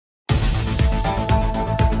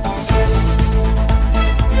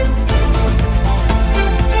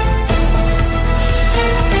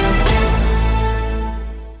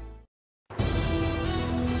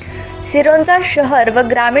सिरोंचा शहर व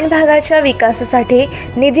ग्रामीण भागाच्या विकासासाठी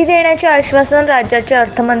निधी देण्याचे आश्वासन राज्याचे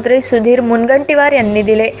अर्थमंत्री सुधीर मुनगंटीवार यांनी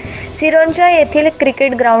दिले। सिरोंचा येथील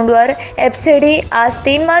क्रिकेट ग्राउंडवर एफसीडी आज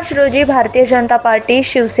 3 मार्च रोजी भारतीय जनता पार्टी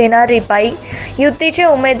शिवसेना रिपाई युतीचे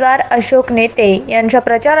उमेदवार अशोक नेते यांच्या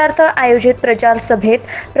प्रचारार्थ आयोजित प्रचार सभेत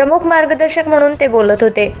प्रमुख मार्गदर्शक म्हणून ते बोलत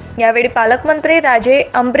होते। यावेळी पालकमंत्री राजे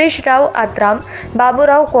अंबरीशराव आत्राम,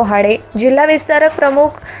 बाबूराव कोहाडे, जिल्हा विस्तारक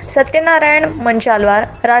प्रमुख सत्यनारायण मंचालवार,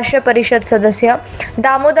 राष्ट्र परिषद सदस्य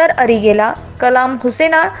दामोदर अरिगेला, कलाम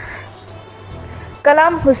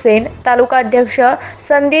हुसेन, तालुका अध्यक्ष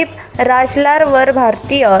संदीप राजलारवर,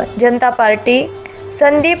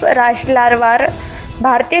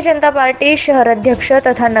 भारतीय जनता पार्टी शहर अध्यक्ष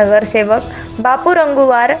तथा नगरसेवक बापू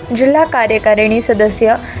रंगुवार, जिल्हा कार्यकारिणी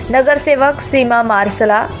सदस्य नगरसेवक सीमा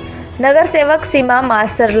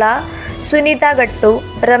मासरला, सुनीता गट्टू,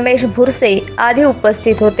 रमेश भुरसे आदि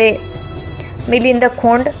उपस्थित होते। मिलिंद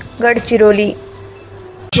खोंड, गढ़चिरौली।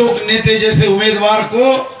 अशोक नेते जैसे उम्मीदवार को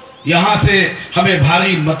यहाँ से हमें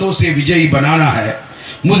भारी मतों से विजयी बनाना है।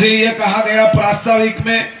 मुझे यह कहा गया प्रास्ताविक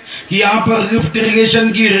में कि यहाँ पर लिफ्ट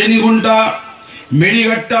इरिगेशन की रेनीगुंटा,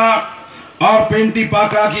 मेड़ीगट्टा और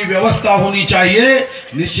पेंटीपाका की व्यवस्था होनी चाहिए।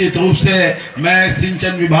 निश्चित रूप से मैं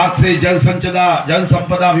सिंचन विभाग से, जल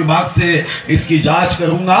संपदा विभाग से इसकी जांच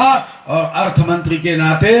करूंगा और अर्थ मंत्री के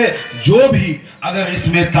नाते जो भी अगर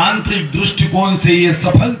इसमें तांत्रिक दृष्टिकोण से ये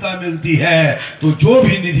सफलता मिलती है तो जो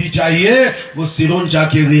भी निधि चाहिए वो सिरोंचा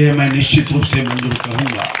के लिए मैं निश्चित रूप से मंजूर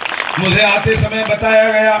करूंगा। मुझे आते समय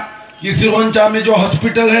बताया गया कि सिरोंचा में जो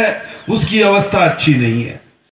हॉस्पिटल है उसकी अवस्था अच्छी नहीं है।